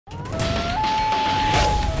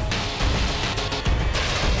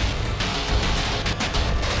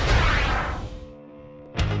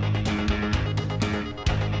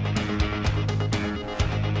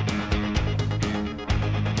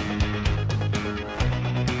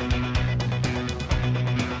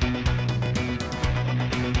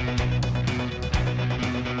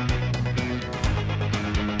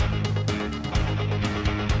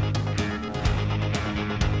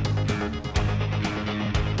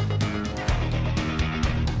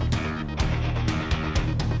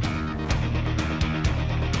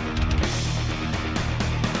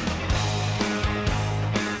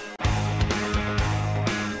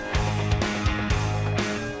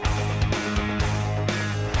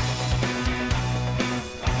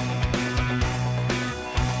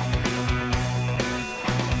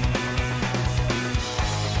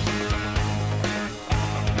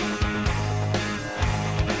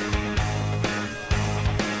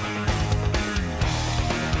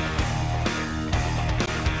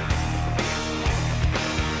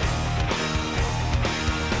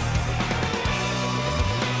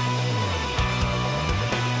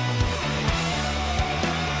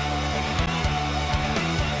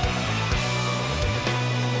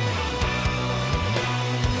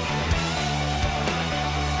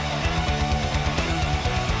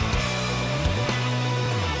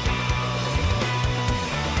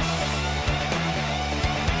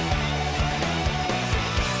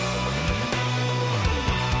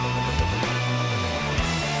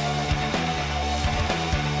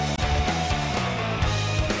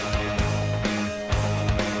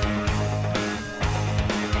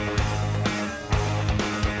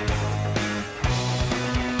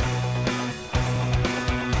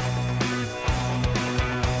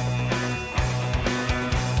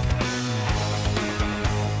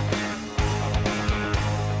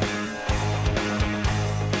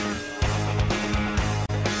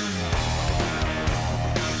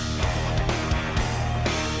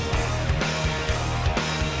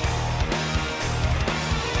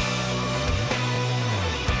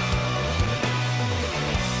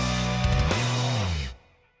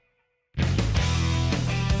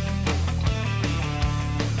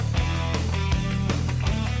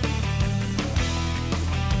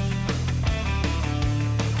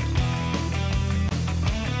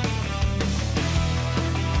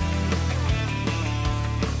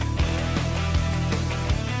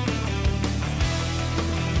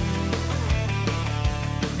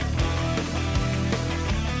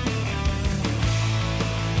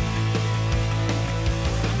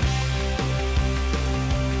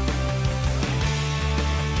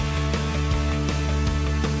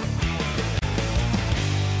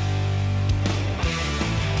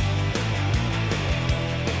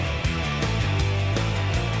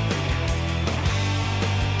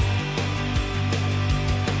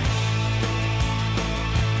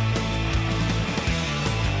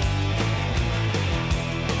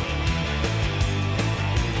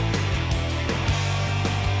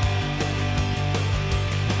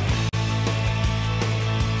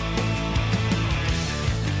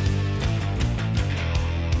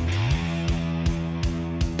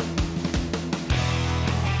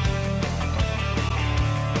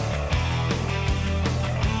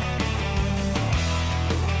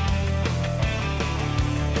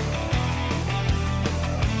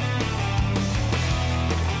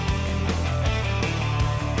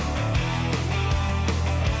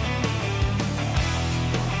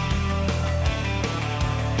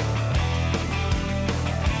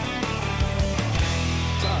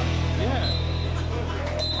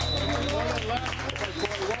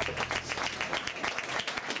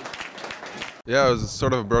Yeah, it was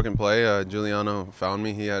sort of a broken play. Giuliano found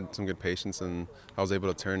me. He had some good patience, and I was able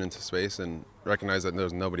to turn into space and recognize that there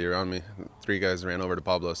was nobody around me. Three guys ran over to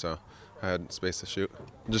Pablo, so I had space to shoot.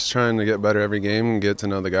 Just trying to get better every game and get to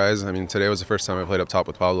know the guys. I mean, today was the first time I played up top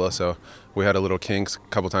with Pablo, so we had a little kinks a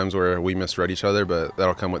couple times where we misread each other, but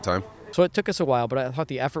that'll come with time. So it took us a while, but I thought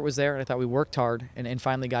the effort was there, and I thought we worked hard and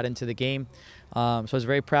finally got into the game. So I was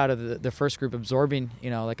very proud of the first group absorbing,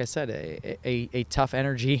 like I said, a tough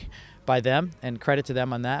energy by them, and credit to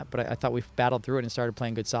them on that. But I thought we battled through it and started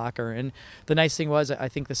playing good soccer. And the nice thing was, I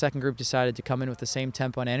think the second group decided to come in with the same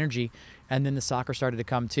tempo and energy, and then the soccer started to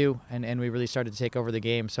come too, and we really started to take over the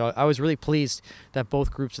game. So I was really pleased that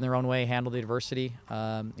both groups in their own way handled the adversity,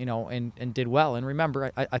 and did well. And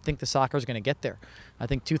remember, I think the soccer is going to get there. I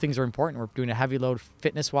think two things are important. We're doing a heavy load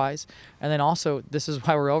fitness-wise, and then also, this is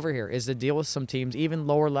why we're over here, is to deal with some teams, even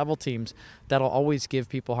lower-level teams, that'll always give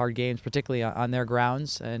people hard games, particularly on their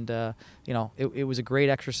grounds. And it was a great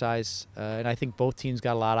exercise, and I think both teams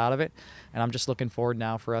got a lot out of it. And I'm just looking forward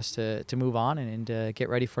now for us to move on and get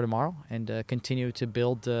ready for tomorrow and continue to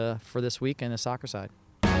build for this week and the soccer side.